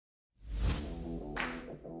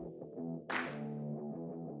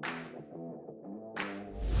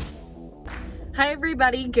Hi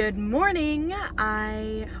everybody, good morning.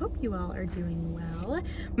 I hope you all are doing well.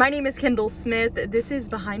 My name is Kendall Smith. This is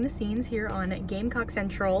behind the scenes here on Gamecock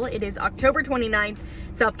Central. It is October 29th,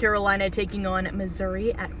 South Carolina taking on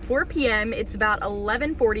Missouri at 4 p.m. It's about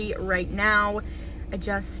 11:40 right now. I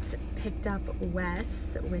just picked up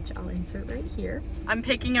Wes, which I'll insert right here. I'm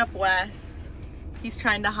picking up Wes. He's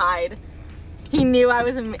trying to hide. He knew I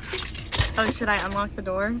was in. Oh, should I unlock the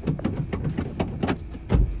door?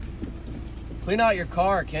 Clean out your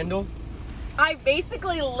car, Kendall. I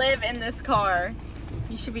basically live in this car.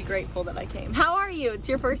 You should be grateful that I came. How are you? It's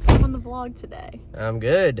your first time on the vlog today. I'm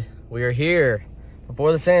good. We are here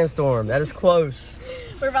before the sandstorm. That is close.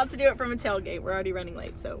 We're about to do it from a tailgate. We're already running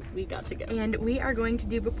late, so we got to go. And we are going to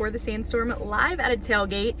do Before the Sandstorm live at a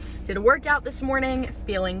tailgate. Did a workout this morning,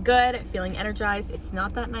 feeling good, feeling energized. It's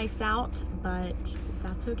not that nice out, but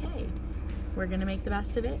that's okay. We're gonna make the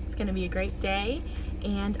best of it. It's gonna be a great day,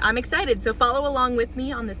 and I'm excited. So follow along with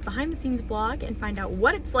me on this behind the scenes vlog and find out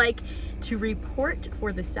what it's like to report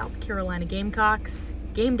for the South Carolina Gamecocks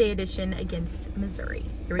game day edition against Missouri.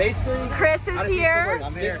 Basically, Chris is here.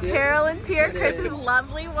 Carolyn's here. Chris's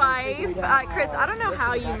lovely wife. Chris, I don't know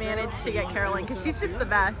how you managed to get Carolyn because she's just the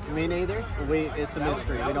best. Me neither. It's a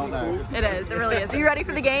mystery. We don't know. It is. It really is. Are you ready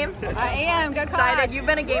for the game? I am. Go Excited. You've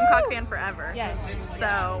been a Gamecock fan forever. Yes.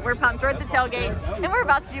 So we're pumped. We're at the tailgate, and we're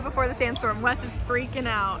about to do Before the Sandstorm. Wes is freaking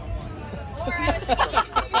out.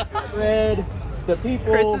 Red, the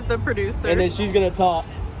people. Chris is the producer. And then she's gonna talk.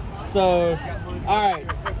 So, all right.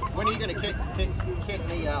 When are you gonna kick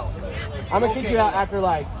me out? I'm gonna kick you out after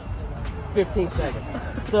like 15 seconds.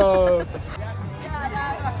 So.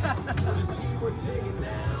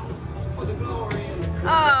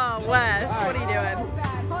 Oh, Wes, what are you doing?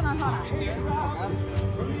 Hold on.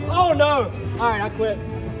 Oh no! All right, I quit.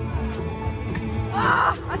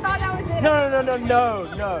 I thought that was it.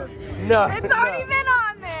 No. It's already been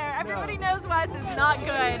on there. Everybody knows Wes is not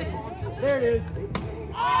good. There it is.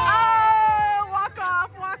 Oh, walk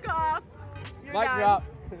off. You're Mic done. drop.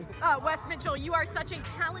 Wes Mitchell, you are such a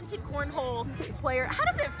talented cornhole player. How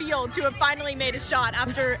does it feel to have finally made a shot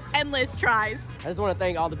after endless tries? I just want to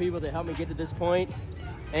thank all the people that helped me get to this point.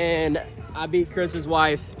 And I beat Chris's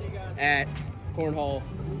wife at cornhole.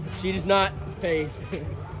 She does not phased.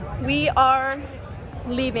 We are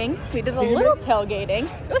leaving. We did a little tailgating.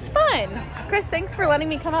 It was fun. Chris, thanks for letting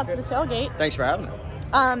me come out to the tailgate. Thanks for having me.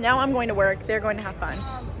 Now I'm going to work. They're going to have fun.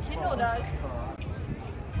 Kendall does.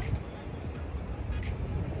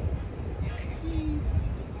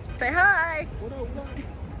 Say hi.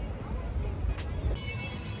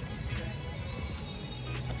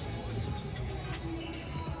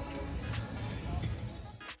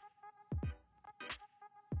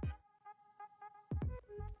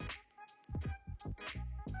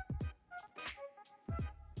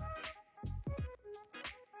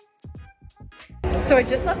 So I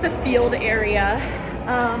just left the field area.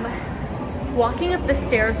 Walking up the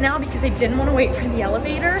stairs now because I didn't want to wait for the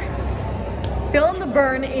elevator. Feeling the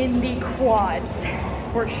burn in the quads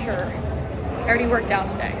for sure. I already worked out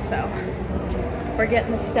today, so we're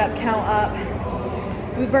getting the step count up.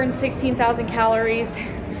 We burned 16,000 calories,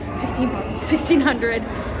 1,600,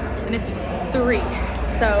 and it's 3.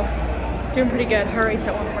 So doing pretty good. Heart rate's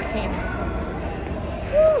at 114.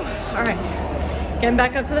 Whew. All right, getting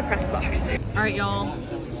back up to the press box. All right, y'all,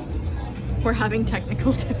 we're having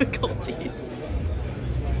technical difficulties.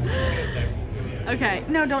 Okay,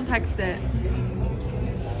 no, don't text it.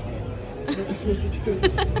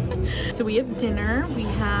 So we have dinner. We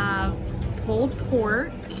have pulled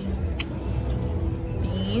pork,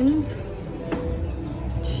 beans,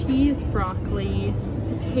 cheese broccoli,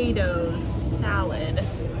 potatoes, salad,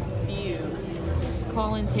 views.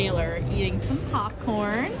 Colin Taylor eating some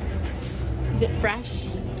popcorn. Is it fresh?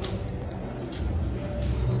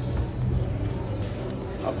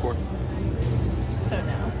 Popcorn. So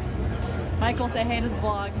no. Michael, say hey to the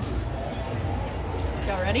vlog.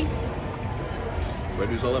 Y'all ready?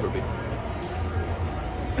 Ready as I'll ever be.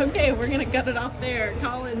 Okay, we're gonna cut it off there.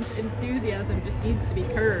 Colin's enthusiasm just needs to be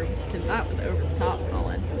curbed because that was over the top,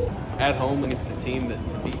 Colin. At home against a team that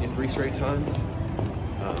beat you 3 straight times,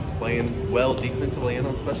 playing well defensively and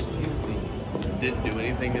on special teams, and didn't do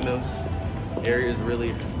anything in those areas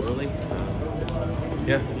really early.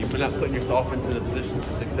 Yeah, you're not putting your offense in a position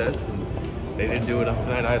for success, and they didn't do enough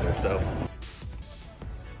tonight either. So.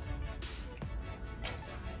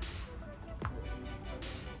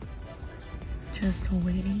 Just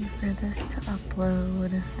waiting for this to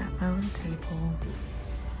upload at my little table.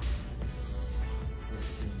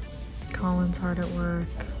 Colin's hard at work.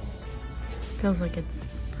 Feels like it's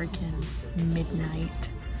freaking midnight,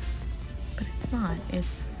 but it's not.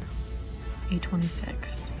 It's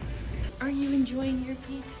 8:26. Are you enjoying your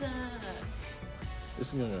pizza? This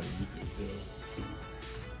is gonna YouTube video.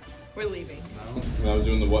 We're leaving. When I was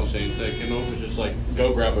doing the what Shane said, Kendall was just like,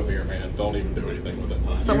 go grab a beer, man. Don't even do anything with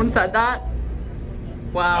it. Someone said that?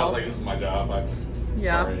 Wow. I was like, this is my job.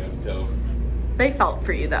 Yeah. Sorry, I had to tell. They felt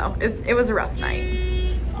for you though. It was a rough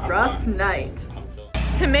night. Rough night.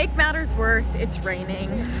 To make matters worse, it's raining.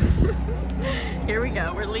 Here we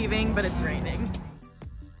go. We're leaving, but it's raining.